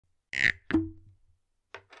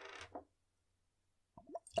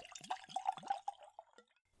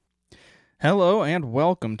Hello and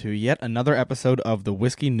welcome to yet another episode of the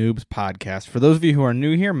Whiskey Noobs podcast. For those of you who are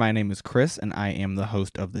new here, my name is Chris and I am the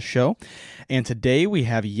host of the show. And today we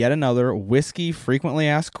have yet another Whiskey Frequently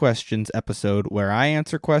Asked Questions episode where I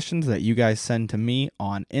answer questions that you guys send to me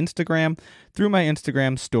on Instagram through my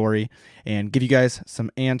Instagram story and give you guys some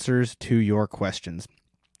answers to your questions.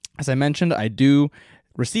 As I mentioned, I do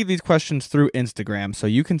receive these questions through Instagram, so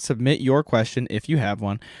you can submit your question if you have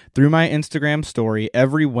one through my Instagram story.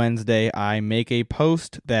 Every Wednesday, I make a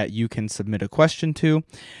post that you can submit a question to,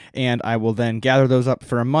 and I will then gather those up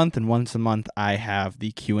for a month, and once a month, I have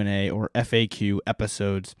the Q&A or FAQ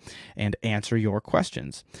episodes and answer your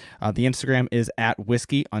questions. The Instagram is at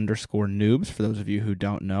whiskey_noobs, for those of you who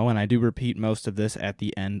don't know, and I do repeat most of this at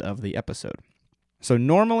the end of the episode. So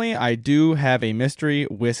normally I do have a mystery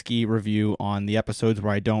whiskey review on the episodes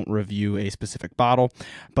where I don't review a specific bottle,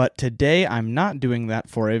 but today I'm not doing that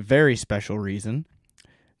for a very special reason.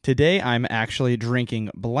 Today I'm actually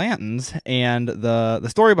drinking Blanton's, and the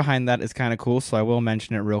story behind that is kind of cool, so I will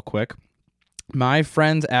mention it real quick. My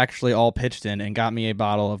friends actually all pitched in and got me a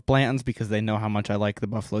bottle of Blanton's because they know how much I like the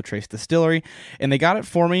Buffalo Trace Distillery, and they got it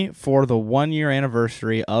for me for the 1-year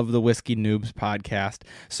anniversary of the Whiskey Noobs podcast.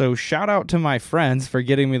 So shout out to my friends for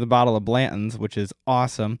getting me the bottle of Blanton's, which is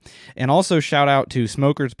awesome, and also shout out to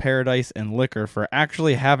Smokers Paradise and Liquor for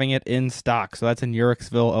actually having it in stock. So that's in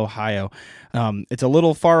Uhrichsville, Ohio. It's a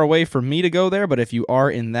little far away for me to go there, but if you are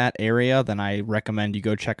in that area, then I recommend you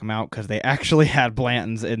go check them out because they actually had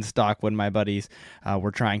Blanton's in stock when my buddies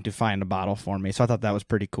were trying to find a bottle for me. So I thought that was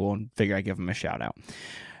pretty cool and figure I'd give them a shout out.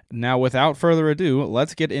 Now, without further ado,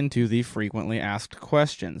 let's get into the frequently asked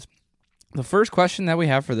questions. The first question that we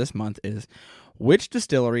have for this month is, which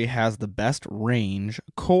distillery has the best range,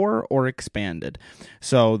 core or expanded?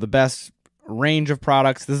 So the best range of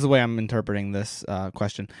products, this is the way I'm interpreting this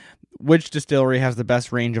question. Which distillery has the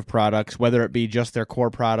best range of products, whether it be just their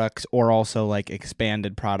core products or also like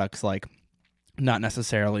expanded products, like not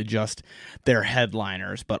necessarily just their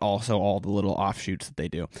headliners, but also all the little offshoots that they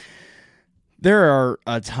do? There are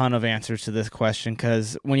a ton of answers to this question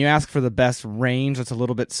because when you ask for the best range, it's a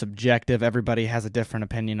little bit subjective. Everybody has a different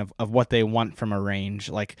opinion of what they want from a range.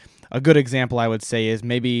 Like a good example I would say is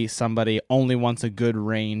maybe somebody only wants a good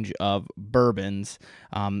range of bourbons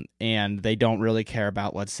and they don't really care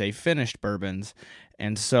about, let's say, finished bourbons.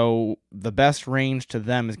 And so the best range to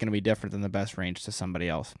them is going to be different than the best range to somebody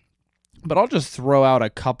else. But I'll just throw out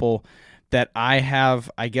a couple that I have,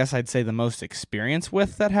 I guess I'd say, the most experience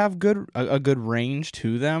with that have a good range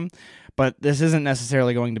to them. But this isn't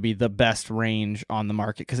necessarily going to be the best range on the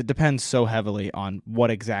market because it depends so heavily on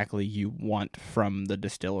what exactly you want from the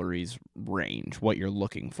distillery's range, what you're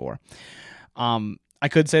looking for. I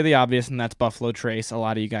could say the obvious, and that's Buffalo Trace. A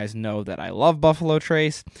lot of you guys know that I love Buffalo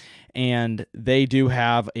Trace, and they do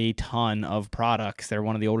have a ton of products. They're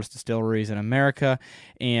one of the oldest distilleries in America,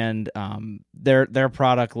 and their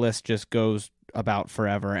product list just goes about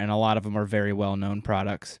forever, and a lot of them are very well-known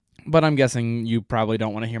products. But I'm guessing you probably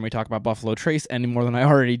don't want to hear me talk about Buffalo Trace any more than I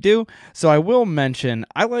already do. So I will mention,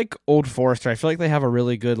 I like Old Forester. I feel like they have a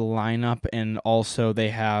really good lineup, and also they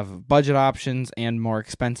have budget options and more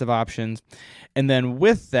expensive options. And then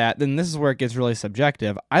with that, then this is where it gets really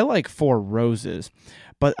subjective. I like Four Roses,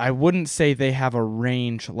 but I wouldn't say they have a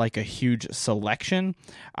range like a huge selection.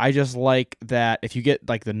 I just like that if you get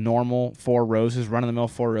like the normal Four Roses, run-of-the-mill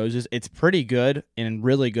Four Roses, it's pretty good and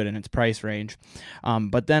really good in its price range.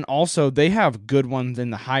 But then also they have good ones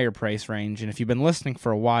in the higher price range. And if you've been listening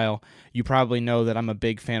for a while, you probably know that I'm a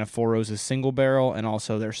big fan of Four Roses Single Barrel and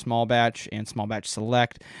also their Small Batch and Small Batch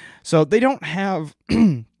Select. So they don't have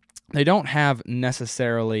they don't have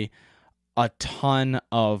necessarily a ton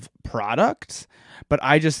of products, but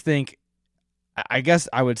I just think, I guess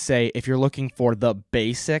I would say if you're looking for the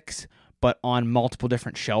basics, but on multiple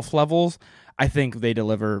different shelf levels, I think they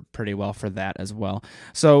deliver pretty well for that as well.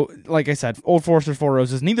 So, like I said, Old Forester, Four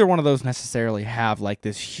Roses, neither one of those necessarily have like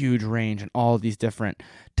this huge range and all of these different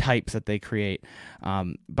types that they create.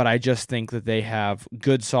 But I just think that they have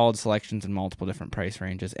good, solid selections in multiple different price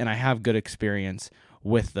ranges, and I have good experience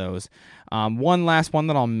with those. One last one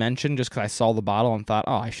that I'll mention just because I saw the bottle and thought,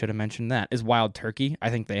 oh, I should have mentioned that, is Wild Turkey. I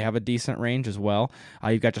think they have a decent range as well.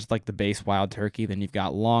 You've got just like the base Wild Turkey, then you've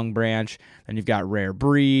got Long Branch, then you've got Rare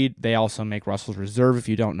Breed. They also make Russell's Reserve, if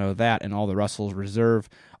you don't know that, and all the Russell's Reserve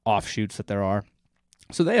offshoots that there are.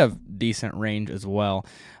 So they have decent range as well.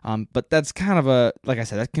 But that's kind of like I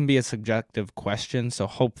said, that can be a subjective question. So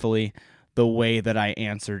hopefully the way that I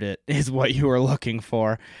answered it is what you were looking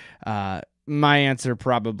for. my answer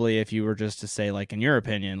probably, if you were just to say, like, in your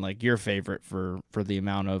opinion, like your favorite for the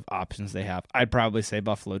amount of options they have, I'd probably say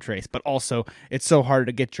Buffalo Trace. But also, it's so hard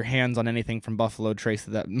to get your hands on anything from Buffalo Trace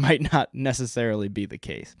that might not necessarily be the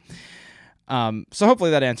case. So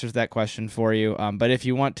hopefully that answers that question for you. But if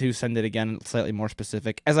you want to send it again, slightly more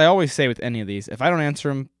specific, as I always say with any of these, if I don't answer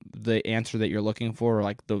them the answer that you're looking for, or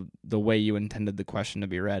like the way you intended the question to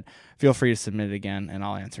be read, feel free to submit it again, and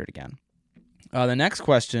I'll answer it again. The next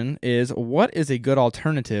question is, what is a good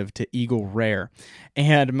alternative to Eagle Rare?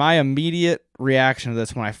 And my immediate reaction to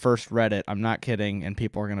this when I first read it, I'm not kidding, and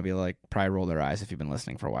people are going to be like, probably roll their eyes if you've been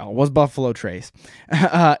listening for a while, was Buffalo Trace.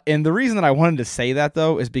 And the reason that I wanted to say that,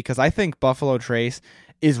 though, is because I think Buffalo Trace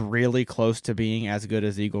is really close to being as good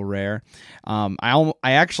as Eagle Rare. I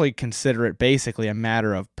actually consider it basically a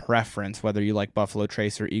matter of preference, whether you like Buffalo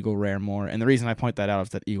Trace or Eagle Rare more. And the reason I point that out is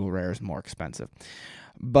that Eagle Rare is more expensive.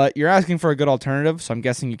 But you're asking for a good alternative, so I'm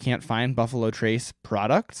guessing you can't find Buffalo Trace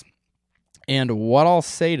products. And what I'll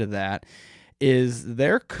say to that is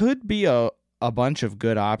there could be a bunch of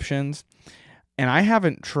good options, and I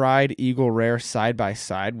haven't tried Eagle Rare side by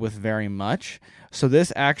side with very much, so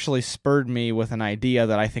this actually spurred me with an idea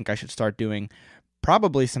that I think I should start doing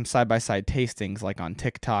probably some side-by-side tastings like on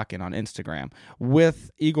TikTok and on Instagram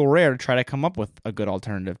with Eagle Rare to try to come up with a good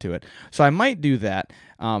alternative to it. So I might do that.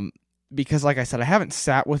 Because, like I said, I haven't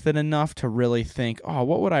sat with it enough to really think, oh,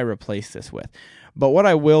 what would I replace this with? But what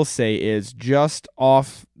I will say is, just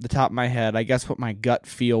off the top of my head, I guess what my gut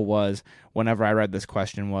feel was whenever I read this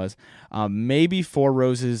question was maybe Four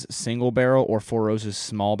Roses Single Barrel or Four Roses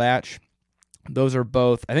Small Batch. Those are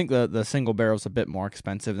both, I think the single barrel is a bit more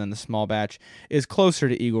expensive than the small batch, is closer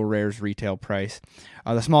to Eagle Rare's retail price.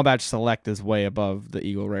 The small batch select is way above the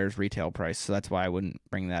Eagle Rare's retail price, so that's why I wouldn't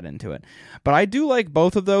bring that into it. But I do like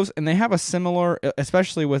both of those, and they have a similar,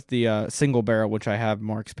 especially with the single barrel, which I have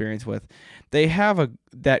more experience with, they have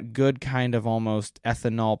that good kind of almost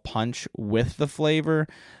ethanol punch with the flavor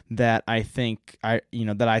that I think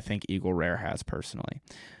Eagle Rare has personally.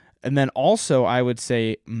 And then also, I would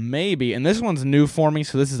say maybe, and this one's new for me,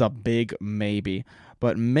 so this is a big maybe,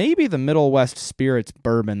 but maybe the Middle West Spirits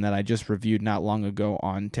bourbon that I just reviewed not long ago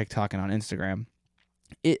on TikTok and on Instagram,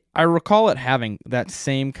 I recall it having that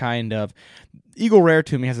same kind of, Eagle Rare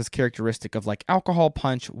to me has this characteristic of like alcohol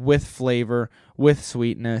punch with flavor, with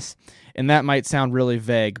sweetness, and that might sound really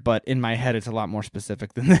vague, but in my head it's a lot more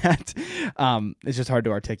specific than that. It's just hard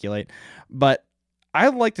to articulate, but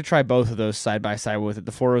I'd like to try both of those side by side with it,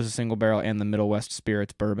 the Four Roses Single Barrel and the Middle West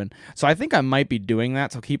Spirits Bourbon. So I think I might be doing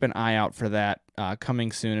that, so keep an eye out for that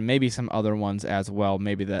coming soon, and maybe some other ones as well,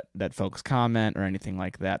 maybe that folks comment or anything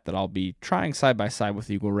like that I'll be trying side by side with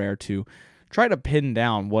Eagle Rare to try to pin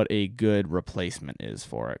down what a good replacement is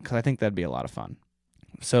for it, because I think that'd be a lot of fun.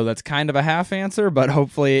 So that's kind of a half answer, but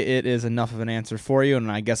hopefully it is enough of an answer for you.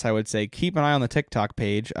 And I guess I would say keep an eye on the TikTok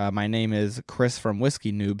page. My name is Chris from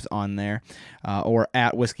Whiskey Noobs on there, or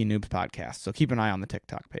at Whiskey Noobs Podcast. So keep an eye on the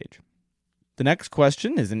TikTok page. The next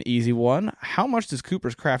question is an easy one. How much does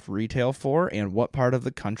Cooper's Craft retail for, and what part of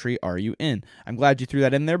the country are you in? I'm glad you threw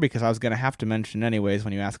that in there because I was going to have to mention anyways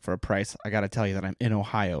when you ask for a price. I got to tell you that I'm in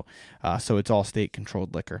Ohio, so it's all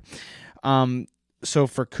state-controlled liquor. So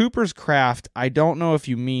for Cooper's Craft, I don't know if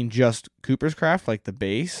you mean just Cooper's Craft, like the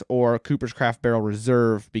base, or Cooper's Craft Barrel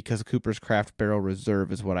Reserve, because Cooper's Craft Barrel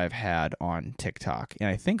Reserve is what I've had on TikTok, and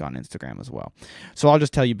I think on Instagram as well. So I'll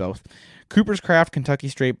just tell you both. Cooper's Craft Kentucky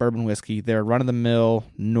Straight Bourbon Whiskey, their run-of-the-mill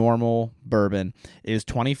normal bourbon, is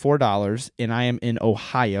 $24, and I am in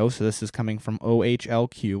Ohio, so this is coming from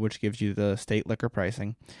OHLQ, which gives you the state liquor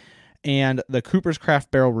pricing. And the Cooper's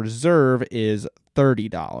Craft Barrel Reserve is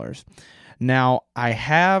 $30. Now, I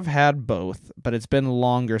have had both, but it's been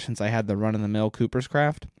longer since I had the run-of-the-mill Cooper's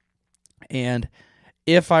Craft. And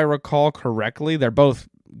if I recall correctly, they're both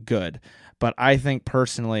good. But I think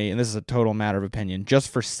personally, and this is a total matter of opinion, just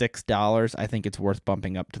for $6, I think it's worth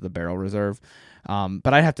bumping up to the Barrel Reserve.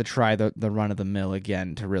 But I'd have to try the run-of-the-mill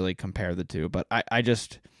again to really compare the two. But I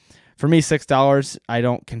just, for me, $6, I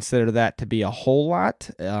don't consider that to be a whole lot.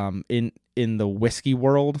 In the whiskey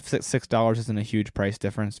world, $6 isn't a huge price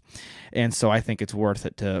difference, and so I think it's worth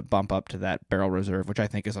it to bump up to that Barrel Reserve, which I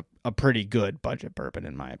think is a pretty good budget bourbon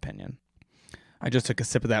in my opinion. I just took a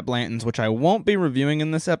sip of that Blanton's, which I won't be reviewing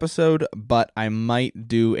in this episode, but I might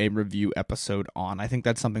do a review episode on. I think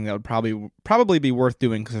that's something that would probably be worth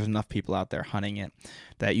doing because there's enough people out there hunting it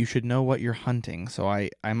that you should know what you're hunting, so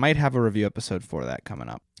I might have a review episode for that coming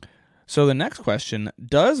up. So the next question,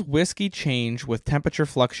 does whiskey change with temperature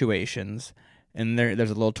fluctuations? And there's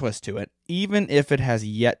a little twist to it, even if it has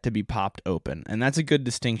yet to be popped open. And that's a good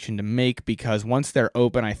distinction to make because once they're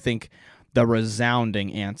open, I think The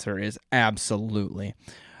resounding answer is absolutely.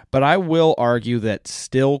 But I will argue that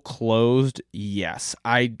still closed, yes.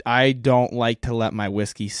 I don't like to let my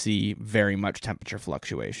whiskey see very much temperature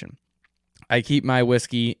fluctuation. I keep my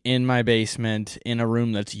whiskey in my basement in a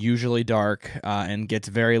room that's usually dark and gets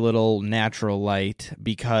very little natural light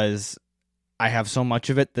because I have so much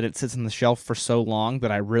of it that it sits on the shelf for so long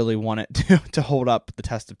that I really want it to hold up the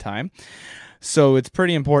test of time. So it's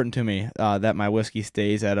pretty important to me that my whiskey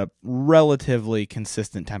stays at a relatively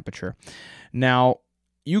consistent temperature. Now,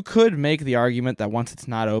 you could make the argument that once it's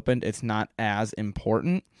not opened, it's not as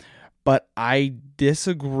important. But I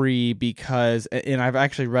disagree because, and I've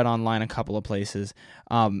actually read online a couple of places,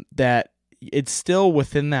 that it's still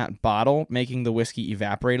within that bottle, making the whiskey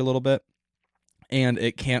evaporate a little bit, and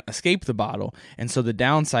it can't escape the bottle. And so the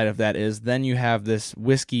downside of that is then you have this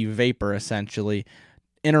whiskey vapor essentially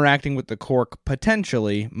interacting with the cork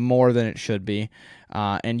potentially more than it should be,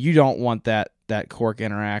 and you don't want that cork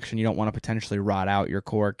interaction. You don't want to potentially rot out your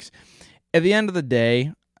corks. At the end of the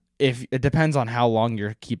day, if it depends on how long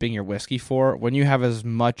you're keeping your whiskey for. When you have as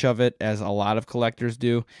much of it as a lot of collectors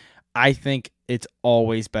do, I think it's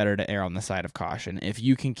always better to err on the side of caution. If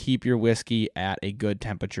you can keep your whiskey at a good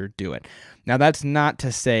temperature, do it. Now, that's not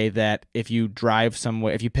to say that if you drive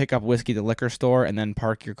somewhere, if you pick up whiskey at the liquor store and then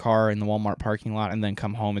park your car in the Walmart parking lot and then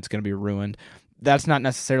come home, it's going to be ruined. That's not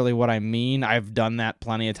necessarily what I mean. I've done that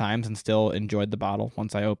plenty of times and still enjoyed the bottle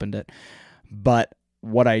once I opened it. But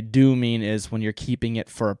what I do mean is when you're keeping it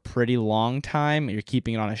for a pretty long time, you're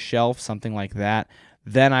keeping it on a shelf, something like that,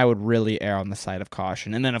 then I would really err on the side of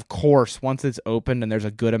caution. And then, of course, once it's opened and there's a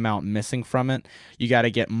good amount missing from it, you got to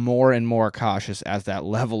get more and more cautious as that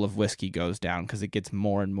level of whiskey goes down because it gets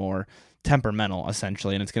more and more temperamental,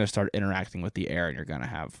 essentially, and it's going to start interacting with the air and you're going to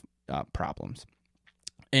have problems.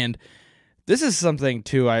 And this is something,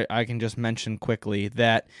 too, I can just mention quickly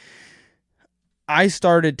that I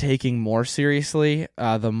started taking more seriously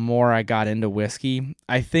the more I got into whiskey.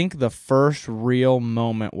 I think the first real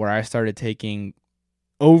moment where I started taking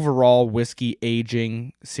overall whiskey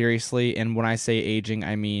aging seriously, and when I say aging,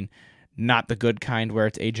 I mean not the good kind where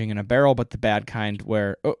it's aging in a barrel, but the bad kind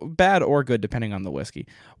where, bad or good depending on the whiskey,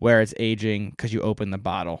 where it's aging because you open the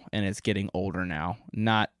bottle and it's getting older now.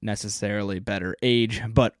 Not necessarily better age,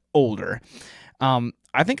 but older.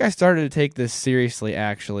 I think I started to take this seriously,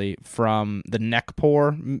 actually, from the neck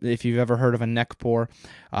pour. If you've ever heard of a neck pour,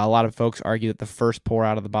 a lot of folks argue that the first pour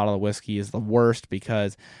out of the bottle of whiskey is the worst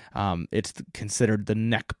because it's considered the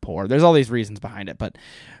neck pour. There's all these reasons behind it, but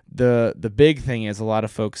the big thing is a lot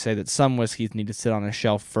of folks say that some whiskeys need to sit on a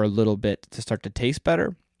shelf for a little bit to start to taste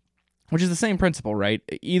better, which is the same principle, right?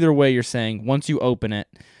 Either way, you're saying once you open it,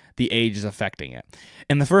 the age is affecting it.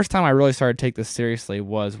 And the first time I really started to take this seriously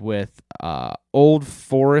was with Old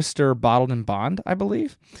Forester Bottled in Bond, I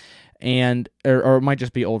believe. And or it might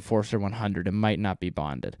just be Old Forester 100. It might not be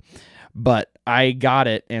bonded. But I got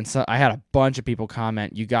it, and so I had a bunch of people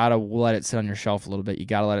comment, you got to let it sit on your shelf a little bit. You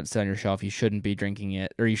got to let it sit on your shelf. You shouldn't be drinking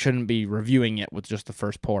it, or you shouldn't be reviewing it with just the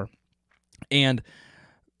first pour. And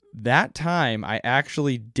that time, I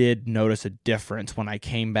actually did notice a difference when I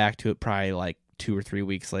came back to it probably like 2 or 3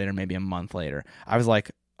 weeks later, maybe a month later. I was like,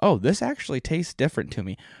 oh, this actually tastes different to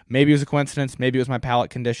me. Maybe it was a coincidence. Maybe it was my palate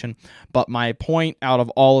condition. But my point out of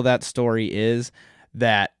all of that story is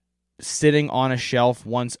that sitting on a shelf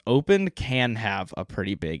once opened can have a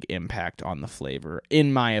pretty big impact on the flavor,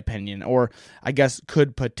 in my opinion, or I guess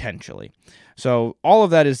could potentially. So all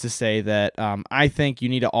of that is to say that I think you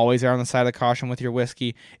need to always err on the side of caution with your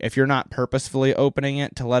whiskey. If you're not purposefully opening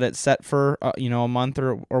it to let it set for a month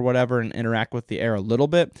or whatever and interact with the air a little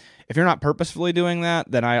bit, if you're not purposefully doing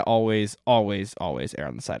that, then I always err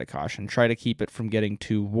on the side of caution. Try to keep it from getting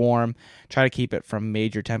too warm. Try to keep it from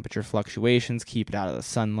major temperature fluctuations. Keep it out of the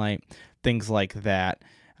sunlight. Things like that.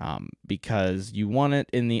 Because you want it,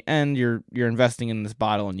 in the end, you're investing in this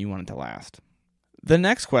bottle and you want it to last. The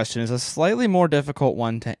next question is a slightly more difficult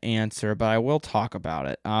one to answer, but I will talk about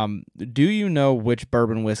it. Do you know which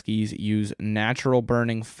bourbon whiskeys use natural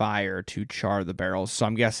burning fire to char the barrels? So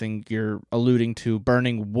I'm guessing you're alluding to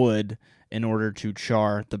burning wood in order to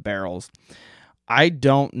char the barrels. I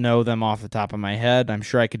don't know them off the top of my head. I'm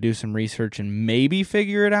sure I could do some research and maybe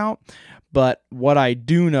figure it out. But what I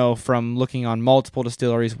do know from looking on multiple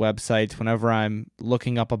distilleries' websites, whenever I'm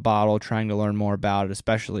looking up a bottle, trying to learn more about it,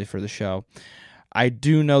 especially for the show, I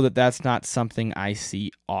do know that that's not something I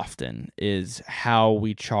see often, is how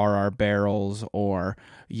we char our barrels, or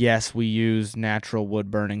yes, we use natural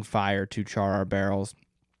wood burning fire to char our barrels.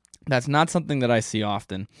 That's not something that I see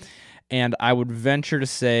often. And I would venture to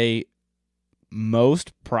say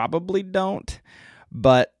most probably don't.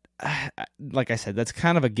 But like I said, that's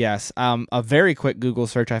kind of a guess. A very quick Google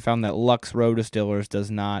search, I found that Lux Row Distillers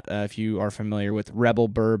does not. If you are familiar with Rebel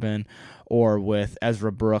Bourbon or with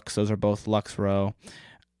Ezra Brooks, those are both Lux Row.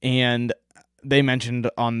 And they mentioned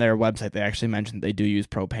on their website, they actually mentioned they do use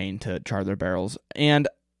propane to char their barrels. And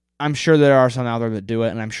I'm sure there are some out there that do it,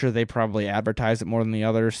 and I'm sure they probably advertise it more than the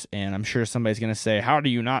others. And I'm sure somebody's going to say, how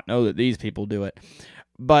do you not know that these people do it?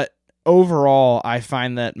 But overall, I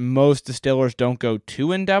find that most distillers don't go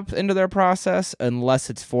too in-depth into their process unless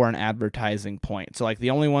it's for an advertising point. So, like, the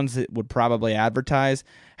only ones that would probably advertise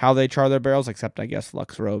how they char their barrels, except, I guess,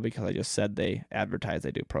 Lux Row, because I just said they advertise they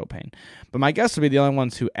do propane. But my guess would be the only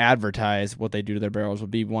ones who advertise what they do to their barrels would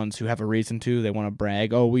be ones who have a reason to. They want to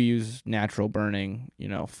brag, oh, we use natural burning,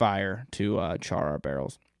 fire to char our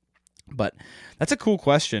barrels. But that's a cool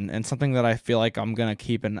question and something that I feel like I'm going to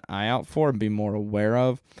keep an eye out for and be more aware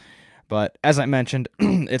of. But as I mentioned,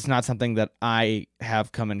 it's not something that I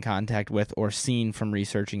have come in contact with or seen from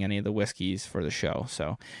researching any of the whiskeys for the show.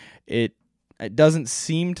 So it doesn't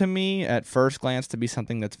seem to me at first glance to be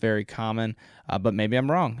something that's very common, but maybe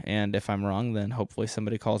I'm wrong. And if I'm wrong, then hopefully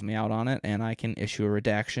somebody calls me out on it and I can issue a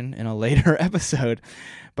redaction in a later episode.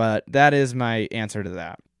 But that is my answer to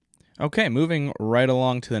that. Okay, moving right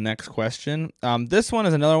along to the next question. This one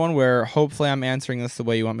is another one where hopefully I'm answering this the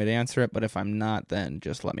way you want me to answer it, but if I'm not, then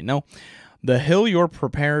just let me know. The hill you're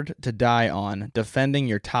prepared to die on, defending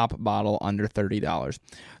your top bottle under $30.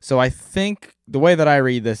 So I think the way that I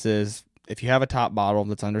read this is, if you have a top bottle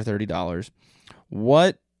that's under $30,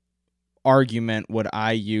 what argument would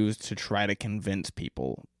I use to try to convince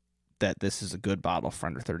people that this is a good bottle for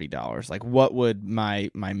under $30? Like, what would my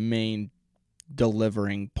main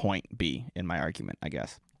delivering point be in my argument, I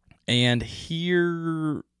guess? And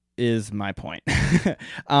here is my point.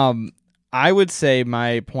 I would say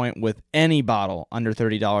my point with any bottle under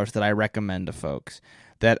 $30 that I recommend to folks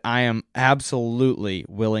that I am absolutely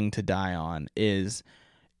willing to die on is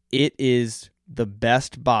it is the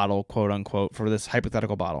best bottle, quote unquote, for this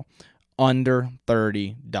hypothetical bottle under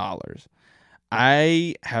 $30.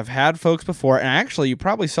 I have had folks before, and actually you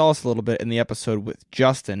probably saw us a little bit in the episode with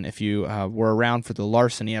Justin, if you were around for the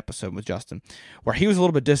larceny episode with Justin, where he was a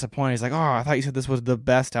little bit disappointed. He's like, oh, I thought you said this was the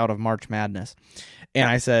best out of March Madness. And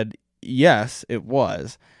I said, yes, it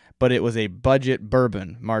was, but it was a budget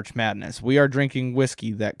bourbon March Madness. We are drinking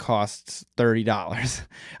whiskey that costs $30.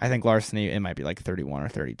 I think larceny, it might be like 31 or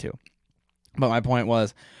 32. But my point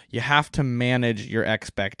was, you have to manage your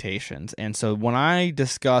expectations. And so when I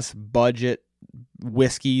discuss budget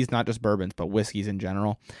whiskeys, not just bourbons, but whiskeys in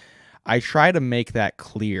general, I try to make that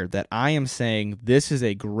clear that I am saying this is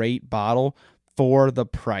a great bottle for the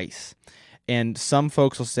price. And some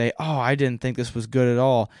folks will say, oh, I didn't think this was good at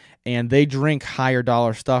all. And they drink higher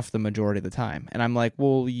dollar stuff the majority of the time. And I'm like,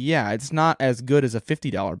 well, yeah, it's not as good as a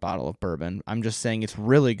 $50 bottle of bourbon. I'm just saying it's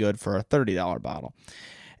really good for a $30 bottle.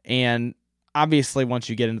 And obviously, once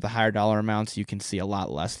you get into the higher dollar amounts, you can see a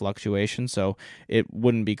lot less fluctuation. So it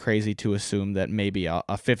wouldn't be crazy to assume that maybe a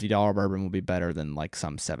 $50 bourbon will be better than like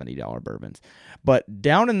some $70 bourbons. But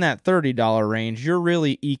down in that $30 range, you're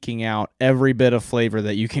really eking out every bit of flavor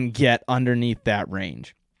that you can get underneath that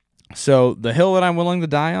range. So the hill that I'm willing to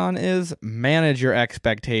die on is manage your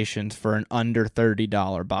expectations for an under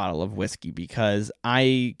 $30 bottle of whiskey, because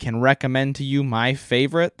I can recommend to you my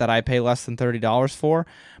favorite that I pay less than $30 for,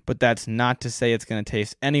 but that's not to say it's going to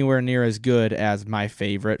taste anywhere near as good as my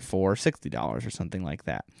favorite for $60 or something like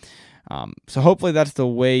that. So hopefully that's the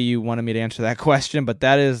way you wanted me to answer that question, but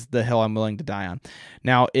that is the hill I'm willing to die on.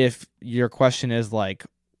 Now, if your question is like,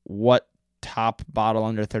 what top bottle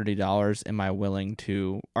under $30 am I willing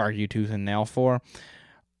to argue tooth and nail for?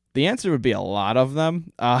 The answer would be a lot of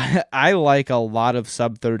them. I like a lot of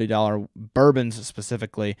sub $30 bourbons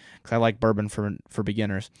specifically, because I like bourbon for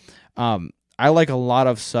beginners. I like a lot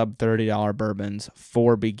of sub $30 bourbons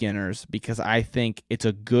for beginners because I think it's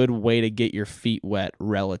a good way to get your feet wet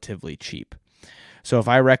relatively cheap. So if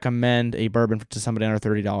I recommend a bourbon to somebody under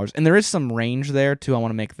 $30, and there is some range there too, I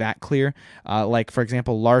want to make that clear. Like, for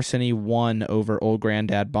example, Larceny won over Old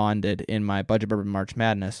Grandad Bonded in my Budget Bourbon March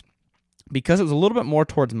Madness because it was a little bit more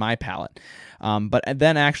towards my palate. But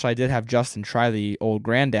then actually I did have Justin try the Old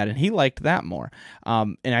Grandad, and he liked that more.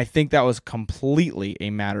 And I think that was completely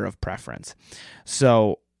a matter of preference.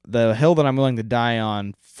 So the hill that I'm willing to die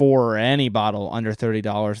on for any bottle under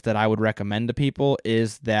 $30 that I would recommend to people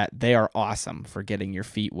is that they are awesome for getting your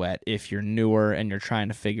feet wet if you're newer and you're trying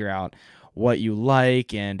to figure out what you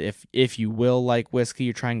like, and if you will like whiskey,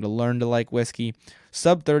 you're trying to learn to like whiskey.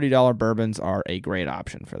 Sub $30 bourbons are a great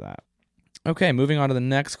option for that. Okay, moving on to the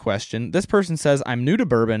next question. This person says, I'm new to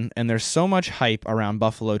bourbon and there's so much hype around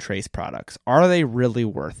Buffalo Trace products. Are they really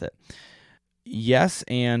worth it? Yes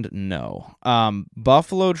and no.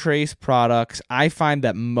 Buffalo Trace products, I find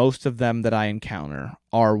that most of them that I encounter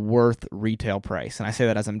are worth retail price. And I say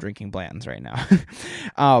that as I'm drinking Blanton's right now.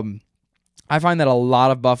 I find that a lot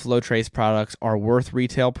of Buffalo Trace products are worth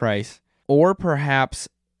retail price or perhaps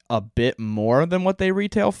a bit more than what they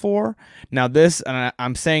retail for. Now and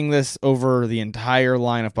I'm saying this over the entire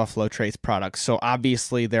line of Buffalo Trace products, so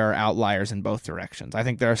obviously there are outliers in both directions. I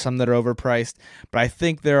think there are some that are overpriced, but I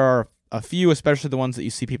think there are a few, especially the ones that you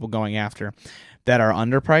see people going after, that are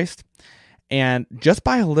underpriced, and just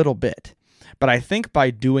by a little bit. But I think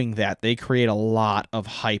by doing that, they create a lot of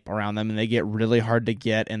hype around them, and they get really hard to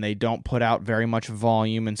get, and they don't put out very much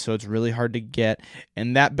volume, and so it's really hard to get,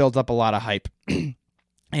 and that builds up a lot of hype.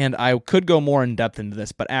 And I could go more in depth into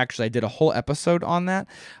this, but actually I did a whole episode on that.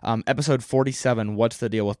 Episode 47, What's the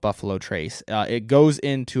Deal with Buffalo Trace? It goes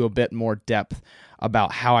into a bit more depth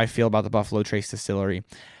about how I feel about the Buffalo Trace distillery,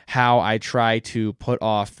 how I try to put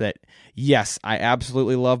off that, yes, I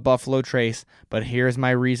absolutely love Buffalo Trace, but here's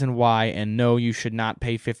my reason why, and no, you should not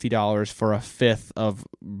pay $50 for a fifth of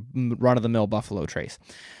run-of-the-mill Buffalo Trace.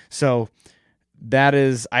 So that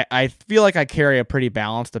is, I feel like I carry a pretty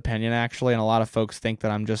balanced opinion, actually, and a lot of folks think that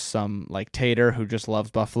I'm just some like tater who just loves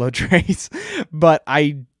Buffalo Trace, but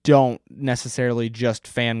I don't necessarily just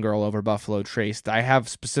fangirl over Buffalo Trace. I have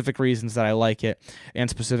specific reasons that I like it and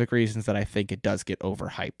specific reasons that I think it does get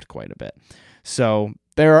overhyped quite a bit. So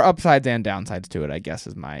there are upsides and downsides to it, I guess,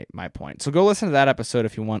 is my point. So go listen to that episode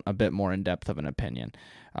if you want a bit more in depth of an opinion.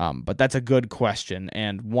 But that's a good question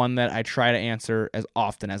and one that I try to answer as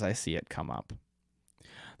often as I see it come up.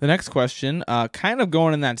 The next question, kind of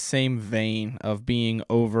going in that same vein of being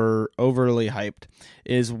overly hyped,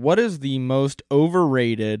 is what is the most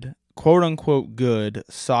overrated, quote-unquote good,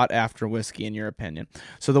 sought-after whiskey in your opinion?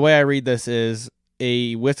 So the way I read this is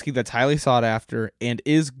a whiskey that's highly sought after and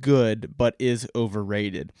is good but is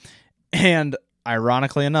overrated. And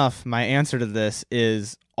ironically enough, my answer to this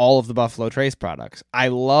is all of the Buffalo Trace products. I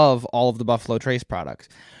love all of the Buffalo Trace products,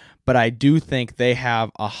 but I do think they have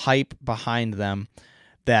a hype behind them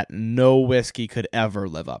that no whiskey could ever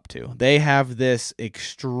live up to. They have this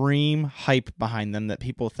extreme hype behind them that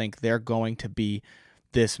people think they're going to be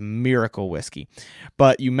this miracle whiskey.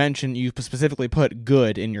 But you specifically put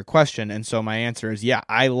good in your question, and so my answer is yeah,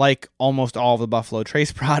 I like almost all of the Buffalo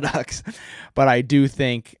Trace products, but I do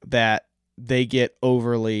think that they get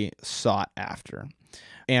overly sought after.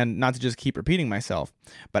 And not to just keep repeating myself,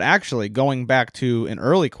 but actually going back to an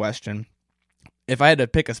early question, if I had to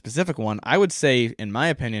pick a specific one, I would say, in my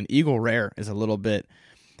opinion, Eagle Rare is a little bit,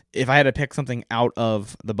 if I had to pick something out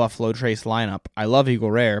of the Buffalo Trace lineup, I love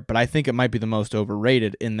Eagle Rare, but I think it might be the most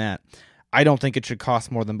overrated in that I don't think it should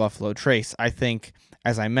cost more than Buffalo Trace. I think,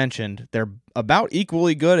 as I mentioned, they're about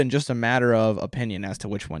equally good and just a matter of opinion as to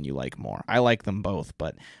which one you like more. I like them both,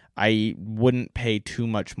 but I wouldn't pay too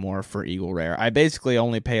much more for Eagle Rare. I basically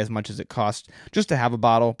only pay as much as it costs just to have a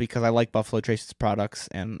bottle because I like Buffalo Trace's products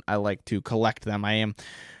and I like to collect them.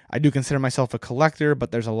 I do consider myself a collector,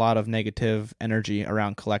 but there's a lot of negative energy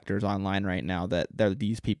around collectors online right now that they're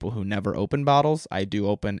these people who never open bottles. I do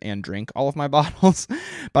open and drink all of my bottles,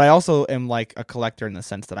 but I also am like a collector in the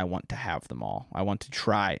sense that I want to have them all. I want to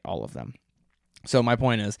try all of them. So my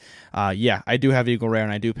point is, yeah, I do have Eagle Rare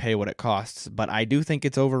and I do pay what it costs, but I do think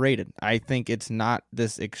it's overrated. I think it's not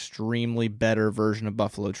this extremely better version of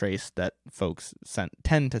Buffalo Trace that folks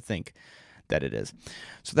tend to think that it is.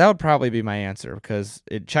 So that would probably be my answer because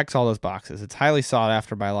it checks all those boxes. It's highly sought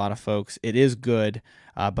after by a lot of folks. It is good,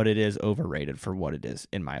 but it is overrated for what it is,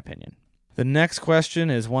 in my opinion. The next question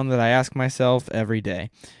is one that I ask myself every day.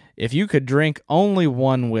 If you could drink only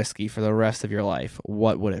one whiskey for the rest of your life,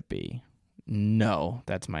 what would it be? No,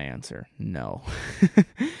 that's my answer. No.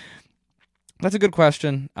 That's a good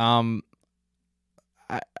question. I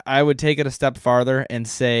would take it a step farther and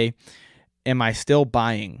say, am I still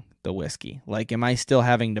buying the whiskey? Like, am I still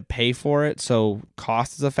having to pay for it? So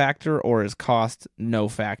cost is a factor, or is cost no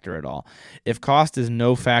factor at all? If cost is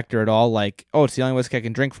no factor at all, like, oh, it's the only whiskey I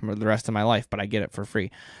can drink for the rest of my life, but I get it for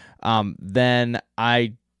free, then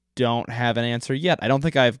I don't have an answer yet. I don't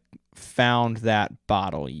think I've found that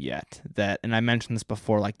bottle yet. And I mentioned this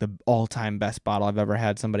before, like the all-time best bottle I've ever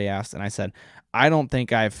had, somebody asked, and I said, I don't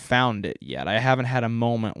think I've found it yet. I haven't had a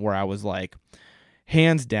moment where I was like,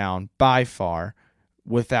 hands down, by far,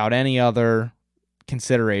 without any other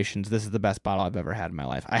considerations, this is the best bottle I've ever had in my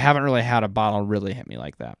life. I haven't really had a bottle really hit me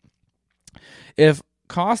like that. If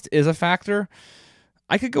cost is a factor,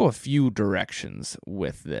 I could go a few directions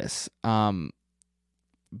with this.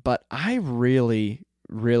 But I really,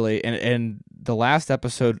 really, and the last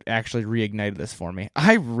episode actually reignited this for me.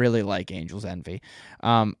 I really like Angel's Envy.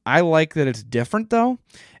 I like that it's different though.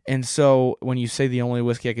 And so when you say the only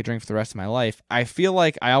whiskey I could drink for the rest of my life, I feel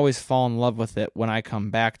like I always fall in love with it when I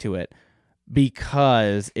come back to it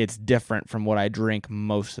because it's different from what I drink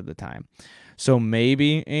most of the time. So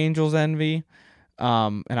maybe Angel's Envy.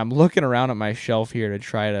 And I'm looking around at my shelf here to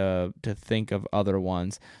try to think of other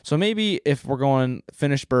ones. So maybe if we're going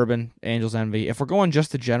finished bourbon, Angel's Envy. If we're going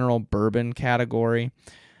just the general bourbon category,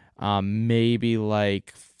 maybe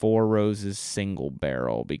like Four Roses single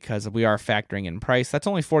barrel, because we are factoring in price. That's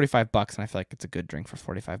only $45, and I feel like it's a good drink for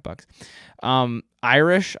 $45.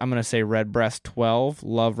 Irish, I'm gonna say Redbreast 12.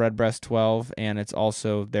 Love Redbreast 12, and it's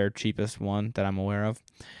also their cheapest one that I'm aware of.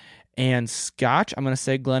 And Scotch, I'm going to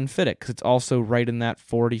say Glenfiddich, because it's also right in that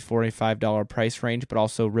 $40, $45 price range, but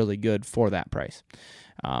also really good for that price.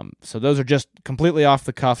 So those are just completely off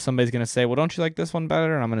the cuff. Somebody's going to say, well, don't you like this one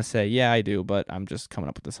better? And I'm going to say, yeah, I do, but I'm just coming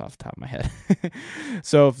up with this off the top of my head.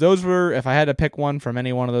 So if I had to pick one from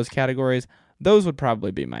any one of those categories, those would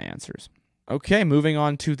probably be my answers. Okay, moving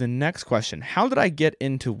on to the next question. How did I get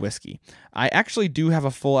into whiskey? I actually do have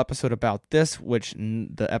a full episode about this, which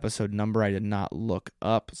the episode number I did not look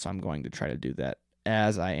up, so I'm going to try to do that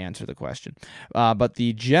as I answer the question. But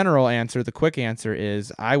the general answer, the quick answer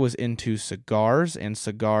is I was into cigars, and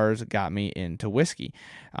cigars got me into whiskey.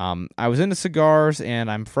 I was into cigars,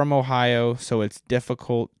 and I'm from Ohio, so it's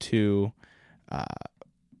difficult to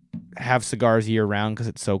have cigars year round because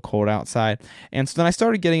it's so cold outside. And so then I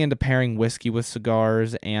started getting into pairing whiskey with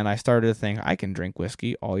cigars, and I started to think I can drink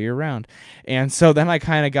whiskey all year round. And so then I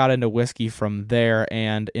kind of got into whiskey from there.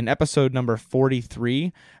 And in episode number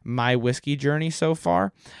 43, my whiskey journey so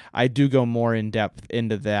far, I do go more in depth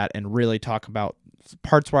into that and really talk about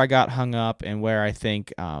parts where I got hung up and where I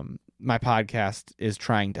think my podcast is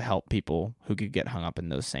trying to help people who could get hung up in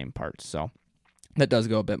those same parts. So that does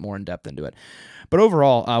go a bit more in depth into it. But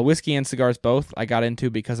overall, whiskey and cigars both I got into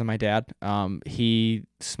because of my dad. He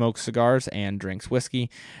smokes cigars and drinks whiskey.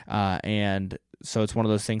 And so it's one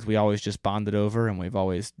of those things we always just bonded over, and we've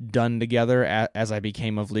always done together as I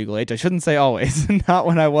became of legal age. I shouldn't say always, not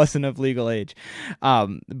when I wasn't of legal age.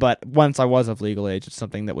 But once I was of legal age, it's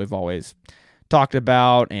something that we've always talked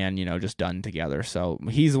about and, just done together. So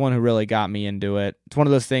he's the one who really got me into it. It's one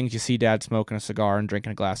of those things you see dad smoking a cigar and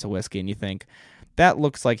drinking a glass of whiskey, and you think, that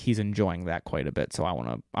looks like he's enjoying that quite a bit, so I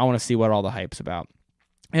want to see what all the hype's about.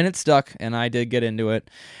 And it stuck, and I did get into it,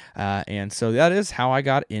 and so that is how I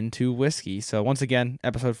got into whiskey. So once again,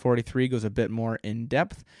 episode 43 goes a bit more in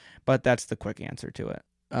depth, but that's the quick answer to it.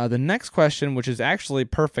 The next question, which is actually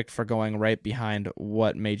perfect for going right behind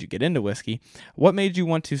what made you get into whiskey, what made you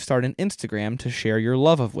want to start an Instagram to share your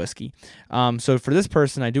love of whiskey? So for this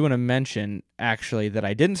person, I do want to mention actually that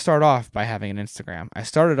I didn't start off by having an Instagram. I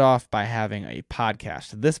started off by having a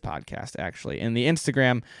podcast, this podcast actually, and the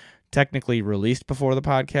Instagram technically released before the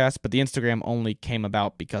podcast, but the Instagram only came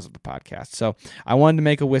about because of the podcast. So I wanted to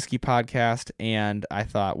make a whiskey podcast, and I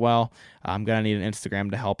thought, well, I'm going to need an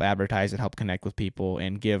Instagram to help advertise and help connect with people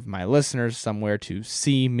and give my listeners somewhere to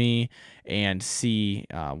see me and see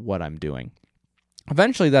what I'm doing.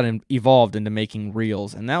 Eventually that evolved into making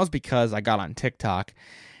reels, and that was because I got on TikTok.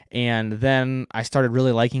 And then I started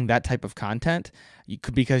really liking that type of content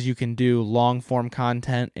because you can do long-form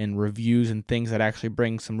content and reviews and things that actually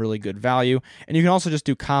bring some really good value. And you can also just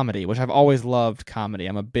do comedy, which I've always loved comedy.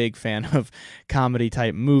 I'm a big fan of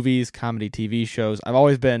comedy-type movies, comedy TV shows. I've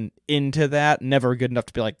always been into that, never good enough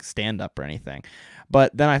to be like stand-up or anything.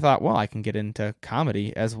 But then I thought, well, I can get into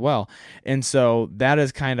comedy as well. And so that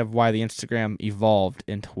is kind of why the Instagram evolved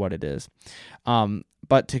into what it is.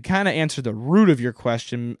 But to kind of answer the root of your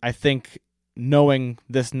question, I think knowing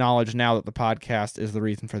this knowledge now that the podcast is the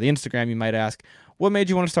reason for the Instagram, you might ask, what made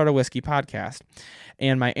you want to start a whiskey podcast?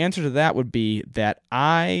 And my answer to that would be that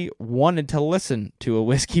I wanted to listen to a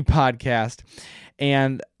whiskey podcast,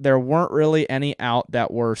 and there weren't really any out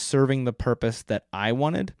that were serving the purpose that I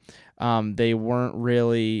wanted. They weren't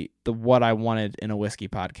really what I wanted in a whiskey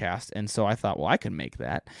podcast. And so I thought, well, I can make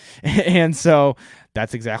that. And so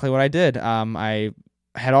that's exactly what I did. I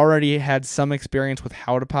had already had some experience with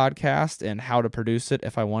how to podcast and how to produce it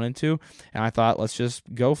if I wanted to. And I thought, let's just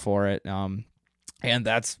go for it. And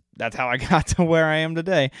that's how I got to where I am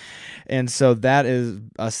today. And so that is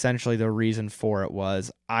essentially the reason for it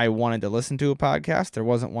was I wanted to listen to a podcast. There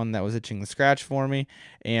wasn't one that was itching the scratch for me.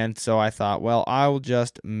 And so I thought, well, I'll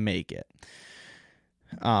just make it.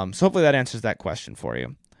 So hopefully that answers that question for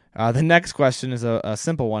you. The next question is a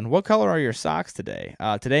simple one. What color are your socks today?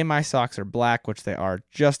 Today my socks are black, which they are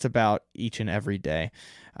just about each and every day.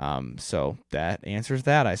 So that answers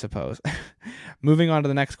that, I suppose. Moving on to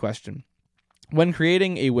the next question. When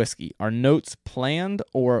creating a whiskey, are notes planned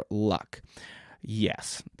or luck?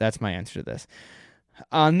 Yes, that's my answer to this.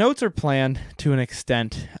 Notes are planned to an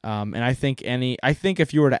extent, and I think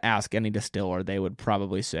if you were to ask any distiller, they would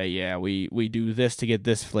probably say, yeah, we do this to get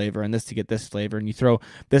this flavor and this to get this flavor, and you throw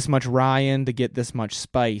this much rye in to get this much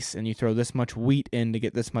spice, and you throw this much wheat in to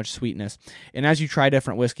get this much sweetness. And as you try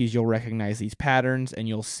different whiskeys, you'll recognize these patterns, and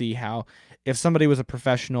you'll see how, if somebody was a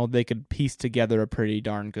professional, they could piece together a pretty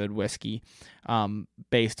darn good whiskey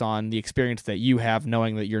based on the experience that you have,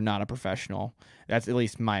 knowing that you're not a professional. That's at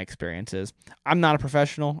least my experience is. I'm not a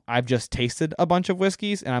professional. I've just tasted a bunch of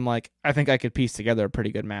whiskeys, and I'm like, I think I could piece together a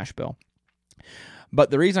pretty good mash bill.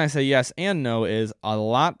 But the reason I say yes and no is a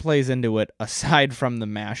lot plays into it aside from the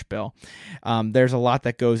mash bill. There's a lot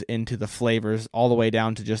that goes into the flavors all the way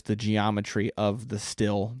down to just the geometry of the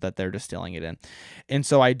still that they're distilling it in. And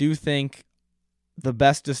so I do think the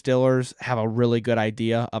best distillers have a really good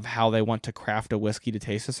idea of how they want to craft a whiskey to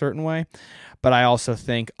taste a certain way. But I also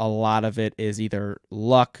think a lot of it is either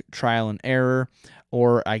luck, trial and error,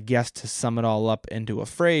 or I guess to sum it all up into a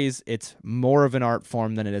phrase, it's more of an art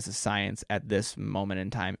form than it is a science at this moment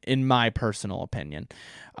in time, in my personal opinion.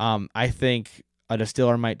 I think a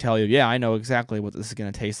distiller might tell you, yeah, I know exactly what this is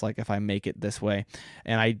going to taste like if I make it this way.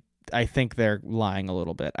 And I think they're lying a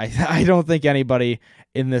little bit. I don't think anybody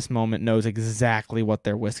in this moment knows exactly what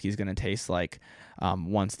their whiskey is going to taste like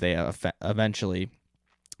once they eventually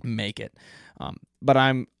make it. But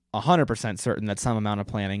I'm 100% certain that some amount of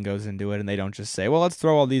planning goes into it, and they don't just say, well, let's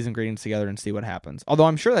throw all these ingredients together and see what happens. Although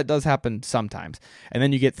I'm sure that does happen sometimes. And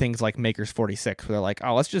then you get things like Maker's 46, where they're like,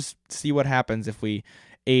 oh, let's just see what happens if we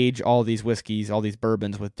age all these whiskeys, all these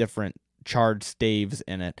bourbons with different charred staves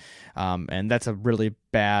in it. And that's a really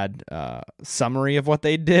bad summary of what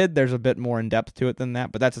they did. There's a bit more in depth to it than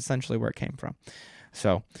that, but that's essentially where it came from.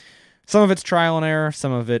 So some of it's trial and error,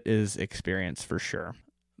 some of it is experience for sure.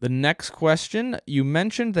 The next question, you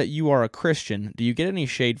mentioned that you are a Christian. Do you get any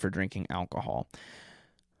shade for drinking alcohol?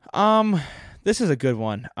 This is a good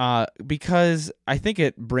one because I think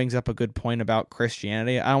it brings up a good point about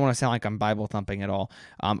Christianity. I don't want to sound like I'm Bible thumping at all.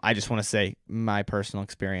 I just want to say my personal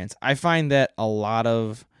experience. I find that a lot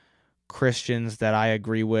of Christians that I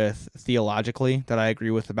agree with theologically, that I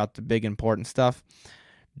agree with about the big important stuff,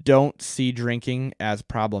 don't see drinking as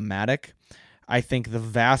problematic. I think the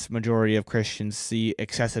vast majority of Christians see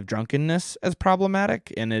excessive drunkenness as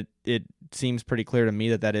problematic, and it seems pretty clear to me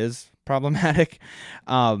that that is problematic.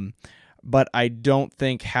 But I don't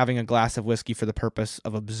think having a glass of whiskey for the purpose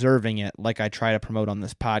of observing it, like I try to promote on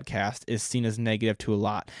this podcast, is seen as negative to a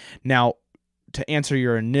lot. Now, to answer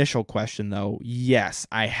your initial question, though, yes,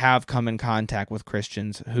 I have come in contact with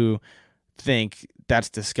Christians who think that's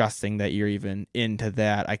disgusting that you're even into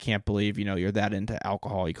that. I can't believe, you're that into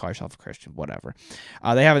alcohol. You call yourself a Christian, whatever.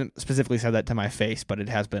 They haven't specifically said that to my face, but it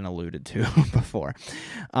has been alluded to before.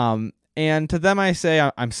 And to them, I say,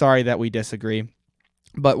 I'm sorry that we disagree.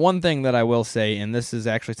 But one thing that I will say, and this is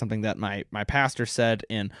actually something that my pastor said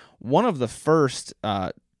in one of the first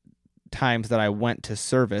times that I went to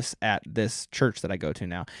service at this church that I go to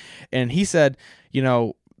now. And he said,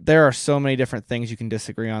 there are so many different things you can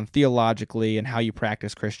disagree on theologically and how you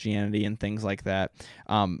practice Christianity and things like that.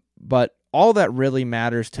 But all that really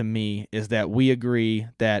matters to me is that we agree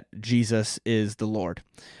that Jesus is the Lord,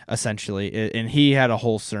 essentially. And he had a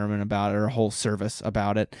whole sermon about it, or a whole service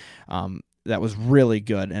about it, that was really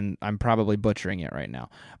good, and I'm probably butchering it right now.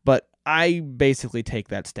 But I basically take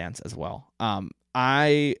that stance as well.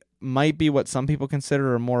 I might be what some people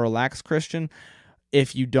consider a more relaxed Christian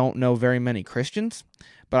if you don't know very many Christians.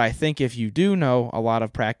 But I think if you do know a lot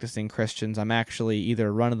of practicing Christians, I'm actually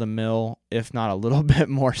either run-of-the-mill, if not a little bit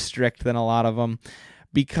more strict than a lot of them,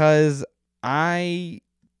 because I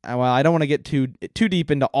don't want to get too deep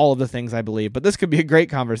into all of the things I believe, but this could be a great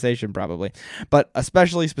conversation probably. But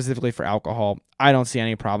especially specifically for alcohol, I don't see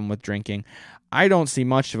any problem with drinking. I don't see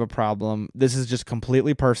much of a problem. This is just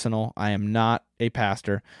completely personal. I am not a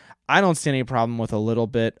pastor. I don't see any problem with a little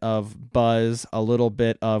bit of buzz, a little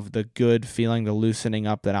bit of the good feeling, the loosening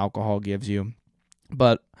up that alcohol gives you.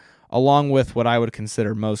 But along with what I would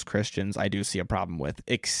consider most Christians, I do see a problem with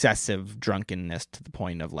excessive drunkenness to the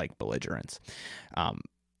point of like belligerence.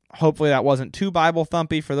 Hopefully that wasn't too Bible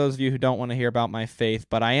thumpy for those of you who don't want to hear about my faith,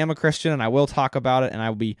 but I am a Christian and I will talk about it, and I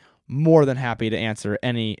will be more than happy to answer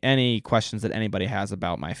any questions that anybody has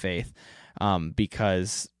about my faith,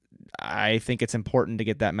 because I think it's important to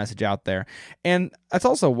get that message out there. And that's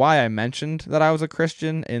also why I mentioned that I was a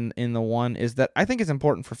Christian in the one, is that I think it's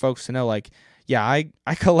important for folks to know, like, yeah,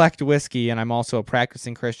 I collect whiskey, and I'm also a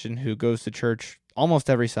practicing Christian who goes to church almost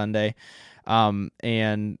every Sunday.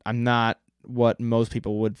 And I'm not what most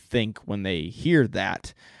people would think when they hear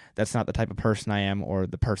that. That's not the type of person I am or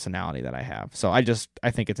the personality that I have. So I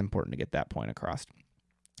think it's important to get that point across.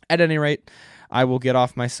 At any rate, I will get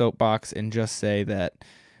off my soapbox and just say that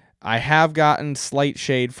I have gotten slight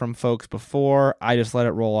shade from folks before. I just let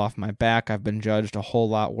it roll off my back. I've been judged a whole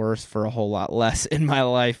lot worse for a whole lot less in my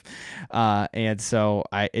life. And so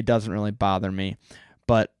it doesn't really bother me.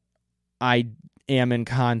 But I am in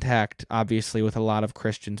contact, obviously, with a lot of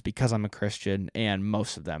Christians because I'm a Christian, and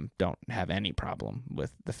most of them don't have any problem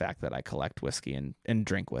with the fact that I collect whiskey and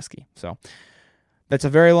drink whiskey. So that's a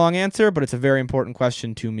very long answer, but it's a very important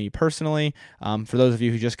question to me personally. For those of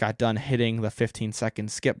you who just got done hitting the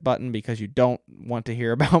 15-second skip button because you don't want to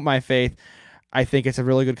hear about my faith, I think it's a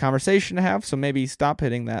really good conversation to have, so maybe stop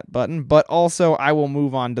hitting that button. But also, I will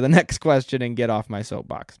move on to the next question and get off my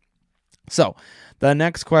soapbox. So, the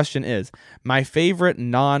next question is, my favorite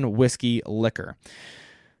non-whiskey liquor.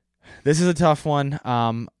 This is a tough one.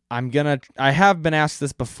 I have been asked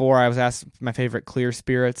this before. I was asked my favorite clear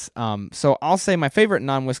spirits. So I'll say my favorite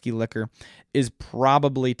non-whiskey liquor is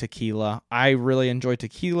probably tequila. I really enjoy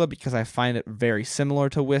tequila because I find it very similar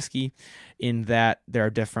to whiskey in that there are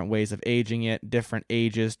different ways of aging it, different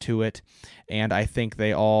ages to it, and I think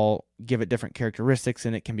they all give it different characteristics,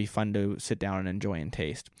 and it can be fun to sit down and enjoy and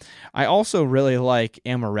taste. I also really like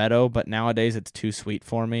amaretto, but nowadays it's too sweet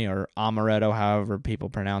for me, or amaretto, however people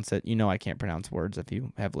pronounce it. You know I can't pronounce words if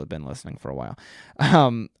you have been listening for a while.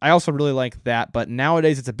 I also really like that, but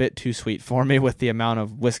nowadays it's a bit too sweet for me with the amount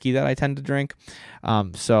of whiskey that I tend to drink.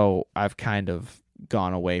 So I've kind of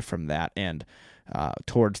gone away from that and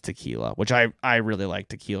towards tequila, which I really like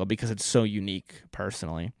tequila because it's so unique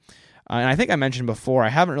personally. And I think I mentioned before, I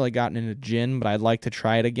haven't really gotten into gin, but I'd like to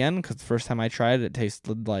try it again because the first time I tried it, it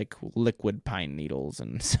tasted like liquid pine needles.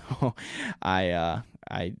 And so I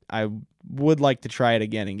would like to try it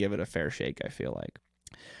again and give it a fair shake, I feel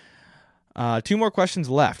like. 2 more questions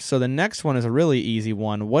left. So the next one is a really easy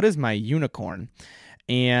one. What is my unicorn?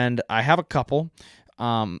 And I have a couple.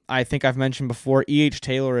 I think I've mentioned before, E.H.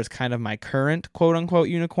 Taylor is kind of my current quote-unquote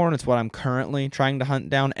unicorn. It's what I'm currently trying to hunt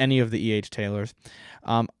down, any of the E.H. Taylors.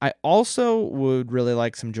 I also would really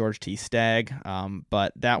like some George T. Stagg,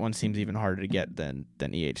 but that one seems even harder to get than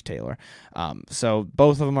E.H. Taylor. So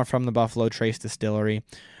both of them are from the Buffalo Trace Distillery.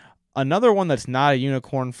 Another one that's not a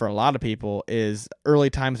unicorn for a lot of people is Early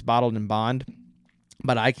Times Bottled in Bond,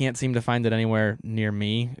 but I can't seem to find it anywhere near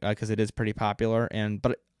me because it is pretty popular.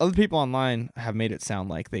 But other people online have made it sound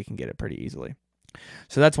like they can get it pretty easily.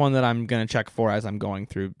 So that's one that I'm going to check for as I'm going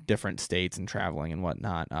through different states and traveling and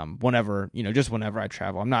whatnot. Whenever I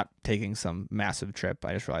travel, I'm not taking some massive trip.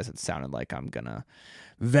 I just realized it sounded like I'm going to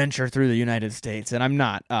venture through the United States, and I'm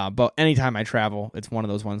not. But anytime I travel, it's one of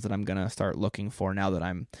those ones that I'm going to start looking for now that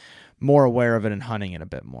I'm more aware of it and hunting it a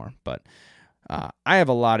bit more. But I have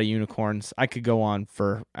a lot of unicorns. I could go on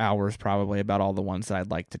for hours probably about all the ones that I'd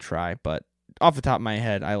like to try, but off the top of my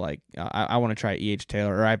head, I want to try E.H.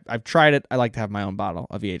 Taylor, or I've tried it. I like to have my own bottle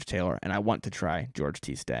of E.H. Taylor, and I want to try George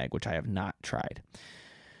T. Stagg, which I have not tried.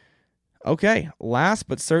 Okay, last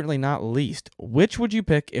but certainly not least, which would you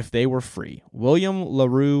pick if they were free? William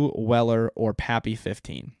LaRue Weller or Pappy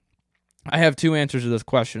 15? I have 2 answers to this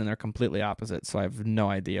question, and they're completely opposite, so I have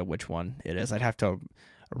no idea which one it is. I'd have to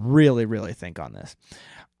really, really think on this.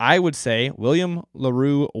 I would say William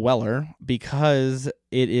LaRue Weller because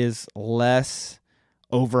it is less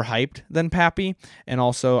overhyped than Pappy, and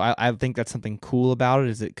also I think that's something cool about it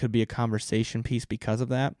is it could be a conversation piece because of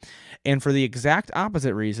that. And for the exact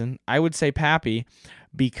opposite reason, I would say Pappy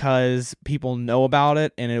because people know about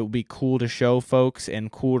it and it would be cool to show folks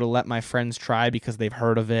and cool to let my friends try because they've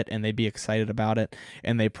heard of it and they'd be excited about it,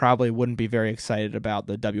 and they probably wouldn't be very excited about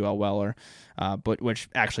the W.L. Weller, but which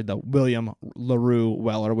actually the William LaRue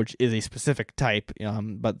Weller, which is a specific type,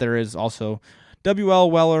 but there is also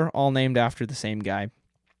W.L. Weller, all named after the same guy.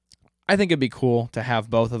 I think it'd be cool to have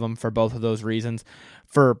both of them for both of those reasons.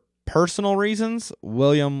 For personal reasons,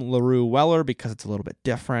 William LaRue Weller because it's a little bit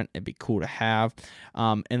different. It'd be cool to have.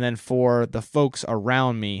 And then for the folks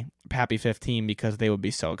around me, Pappy 15 because they would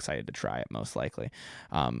be so excited to try it most likely.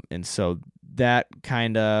 And so that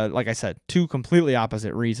kind of, like I said, 2 completely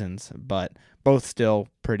opposite reasons, but both still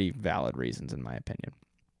pretty valid reasons in my opinion.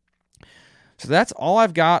 So that's all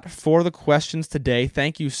I've got for the questions today.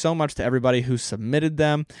 Thank you so much to everybody who submitted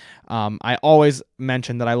them. I always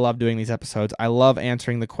mention that I love doing these episodes. I love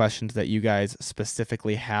answering the questions that you guys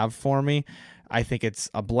specifically have for me. I think it's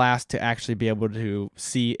a blast to actually be able to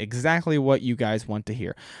see exactly what you guys want to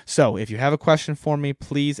hear. So if you have a question for me,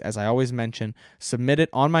 please, as I always mention, submit it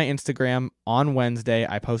on my Instagram on Wednesday.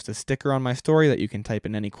 I post a sticker on my story that you can type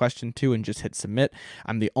in any question to and just hit submit.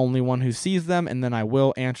 I'm the only one who sees them, and then I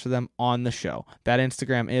will answer them on the show. That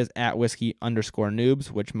Instagram is at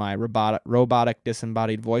 @whiskey_noobs, which my robotic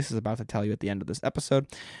disembodied voice is about to tell you at the end of this episode.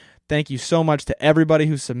 Thank you so much to everybody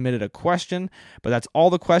who submitted a question, but that's all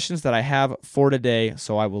the questions that I have for today,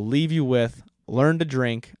 so I will leave you with learn to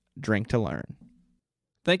drink, drink to learn.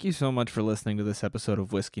 Thank you so much for listening to this episode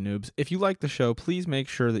of Whiskey Noobs. If you like the show, please make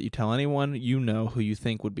sure that you tell anyone you know who you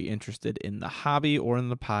think would be interested in the hobby or in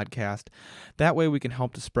the podcast. That way we can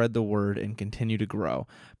help to spread the word and continue to grow.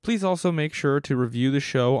 Please also make sure to review the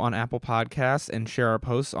show on Apple Podcasts and share our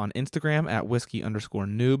posts on Instagram at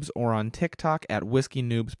whiskey_noobs or on TikTok at Whiskey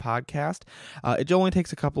Noobs Podcast. It only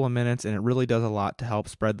takes a couple of minutes, and it really does a lot to help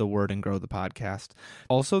spread the word and grow the podcast.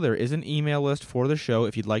 Also, there is an email list for the show.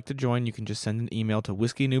 If you'd like to join, you can just send an email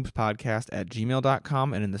to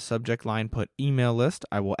whiskeynoobspodcast@gmail.com and in the subject line put email list.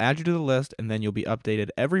 I will add you to the list, and then you'll be updated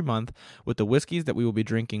every month with the whiskeys that we will be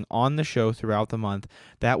drinking on the show throughout the month.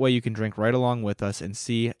 That way you can drink right along with us and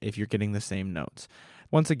see if you're getting the same notes.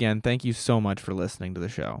 Once again, thank you so much for listening to the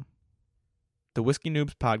show. The Whiskey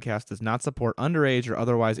Noobs podcast does not support underage or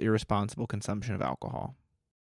otherwise irresponsible consumption of alcohol.